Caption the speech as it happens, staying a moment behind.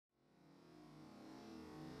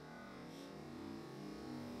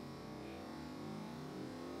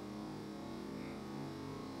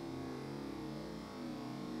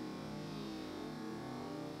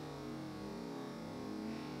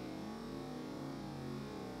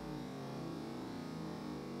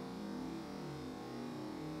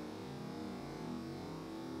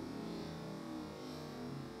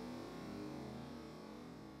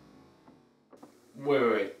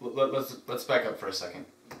Wait. Let's back up for a second.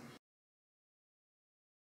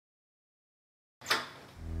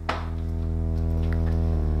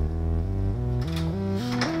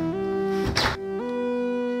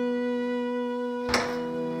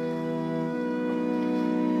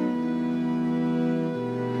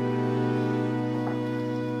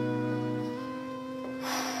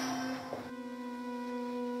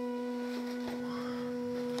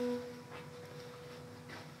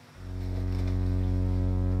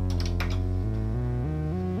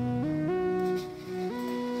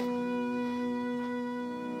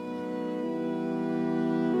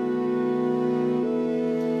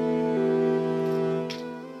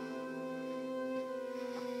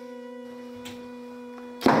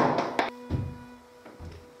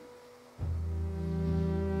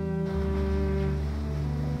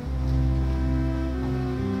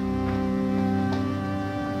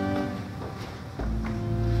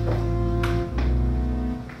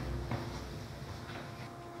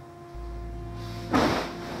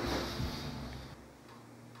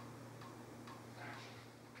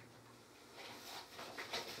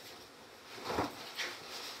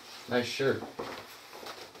 Nice shirt.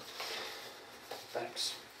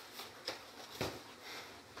 Thanks.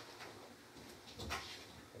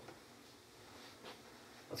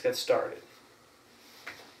 Let's get started.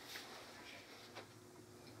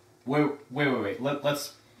 Wait.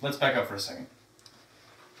 Let's back up for a second.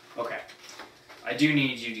 Okay. I do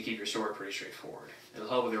need you to keep your story pretty straightforward. It'll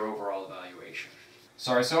help with your overall evaluation.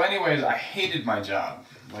 Sorry, so anyways, I hated my job,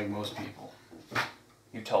 like most people.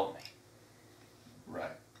 You told me.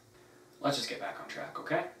 Right. Let's just get back on track,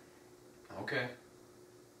 okay? Okay.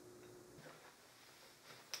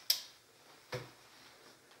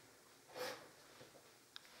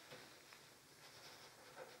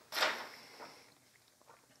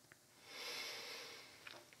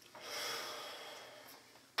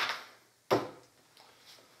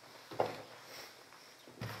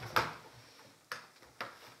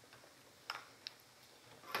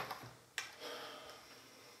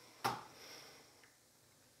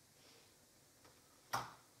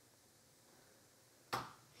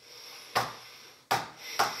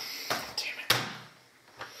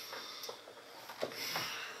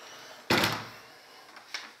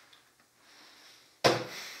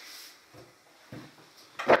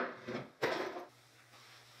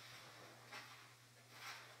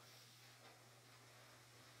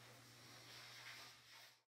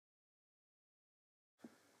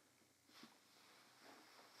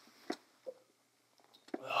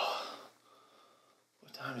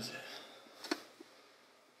 What time is it?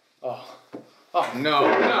 Oh, no,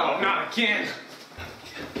 not again!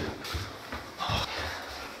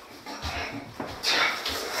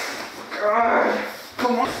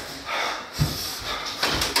 Come on!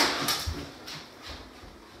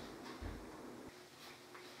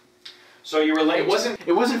 So you were late? It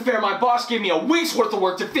wasn't fair. My boss gave me a week's worth of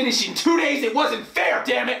work to finish in 2 days. It wasn't fair,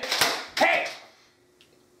 damn it! Hey!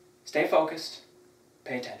 Stay focused.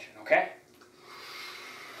 Pay attention, okay?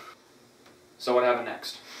 So what happened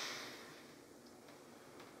next?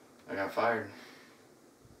 I got fired.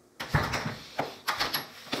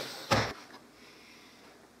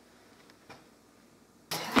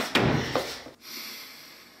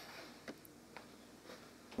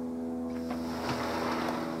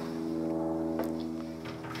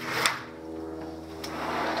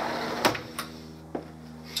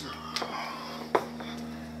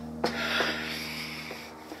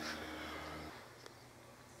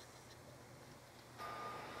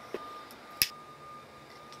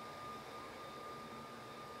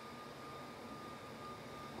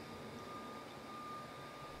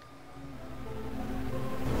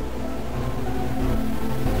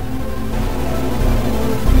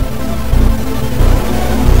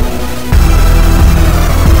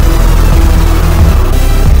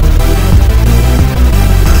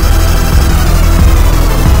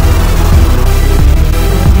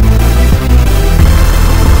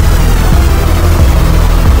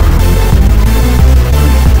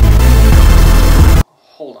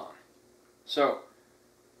 So,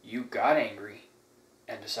 you got angry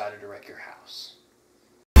and decided to wreck your house.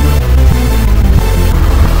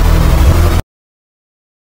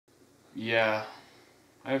 Yeah,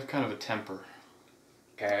 I have kind of a temper.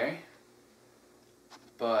 Okay.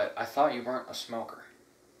 But I thought you weren't a smoker.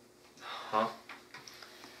 Huh?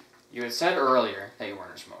 You had said earlier that you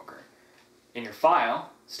weren't a smoker. In your file,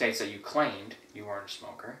 states that you claimed you weren't a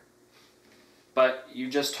smoker. But you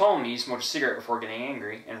just told me you smoked a cigarette before getting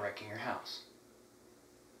angry and wrecking your house.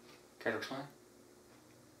 Care to explain?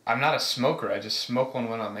 I'm not a smoker, I just smoke one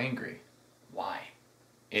when I'm angry. Why?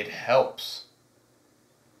 It helps.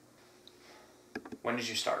 When did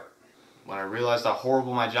you start? When I realized how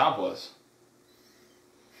horrible my job was.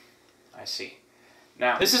 I see.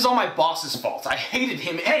 Now, This is all my boss's fault. I hated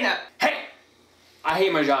him and hey! I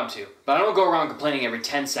hate my job too, but I don't go around complaining every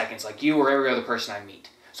 10 seconds like you or every other person I meet.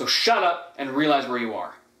 So shut up and realize where you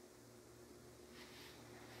are.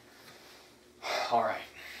 Alright.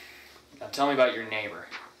 Now tell me about your neighbor,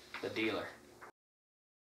 the dealer.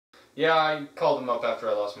 Yeah, I called him up after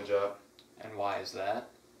I lost my job. And why is that?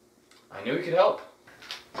 I knew he could help.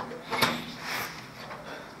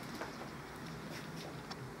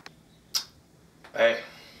 Hey.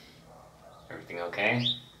 Everything okay?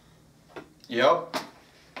 Yep.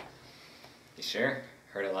 You sure?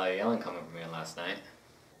 Heard a lot of yelling coming from you last night.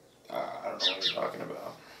 I don't know what you're talking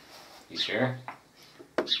about. You sure?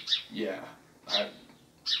 Yeah.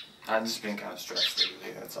 I've just been kind of stressed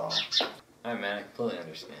lately, that's all. Alright, man, I completely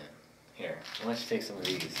understand. Here, why don't you take some of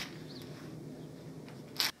these?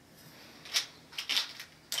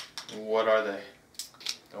 What are they?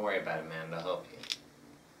 Don't worry about it, man. They'll help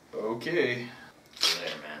you. Okay. See you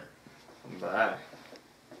later, man. Bye.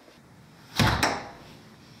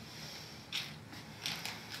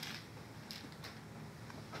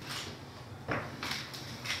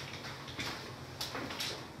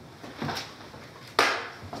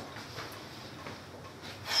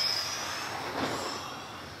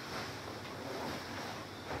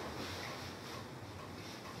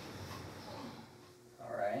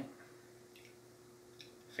 Alright.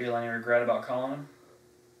 Feel any regret about calling him?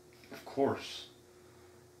 Of course.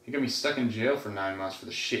 He got me stuck in jail for 9 months for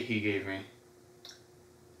the shit he gave me.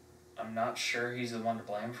 I'm not sure he's the one to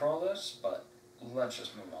blame for all this, but let's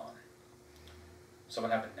just move on. So what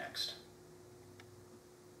happened next?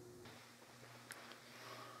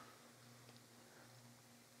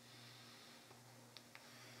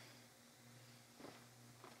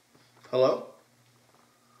 Hello?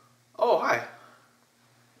 Oh, hi.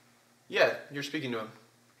 Yeah, you're speaking to him.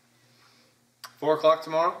 4 o'clock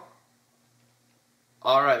tomorrow?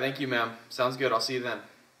 Alright, thank you, ma'am. Sounds good. I'll see you then.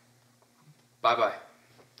 Bye-bye.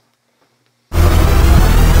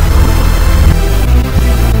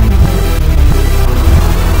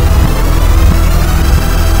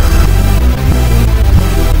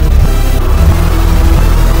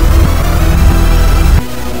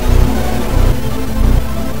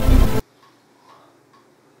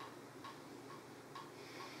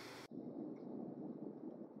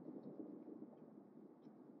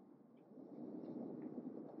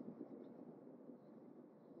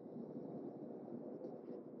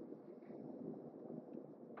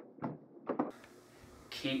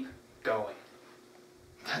 Keep going.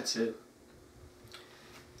 That's it.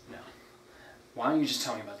 No. Why don't you just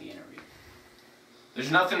tell me about the interview?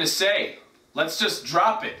 There's nothing to say. Let's just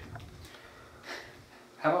drop it.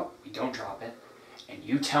 How about we don't drop it, and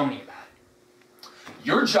you tell me about it?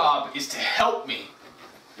 Your job is to help me.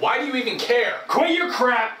 Why do you even care? Quit your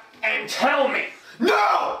crap and tell me! No!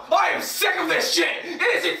 I am sick of this shit! It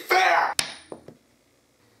isn't fair!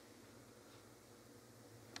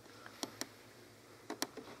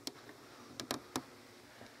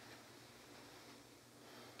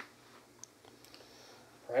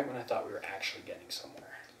 Right when I thought we were actually getting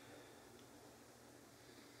somewhere.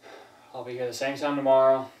 I'll be here the same time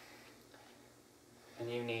tomorrow, and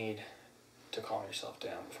you need to calm yourself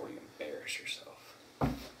down before you embarrass yourself.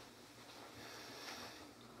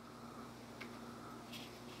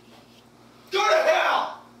 Go to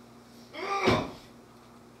hell!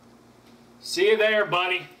 See you there,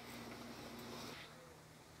 buddy.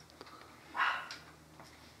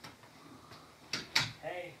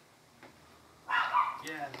 Hey.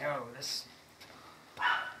 Yeah, no, this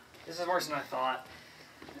is worse than I thought.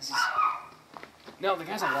 This is... No, the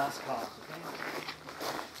guy's a lost cause, okay?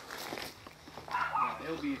 No,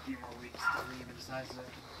 it'll be a few more weeks till he even decides to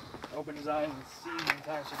open his eyes and see the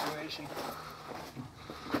entire situation.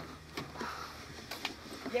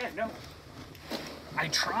 Yeah, no. I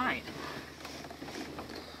tried.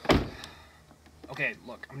 Okay,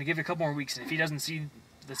 look, I'm gonna give you a couple more weeks, and if he doesn't see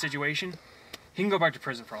the situation, he can go back to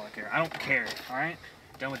prison for all I care. I don't care, alright?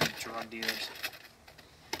 Done with the drug dealers.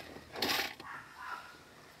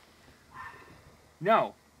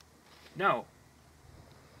 No. No.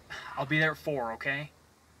 I'll be there at 4, okay?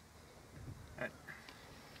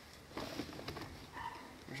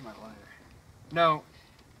 Where's my letter? No.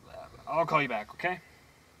 I'll call you back, okay?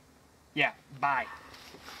 Yeah, bye.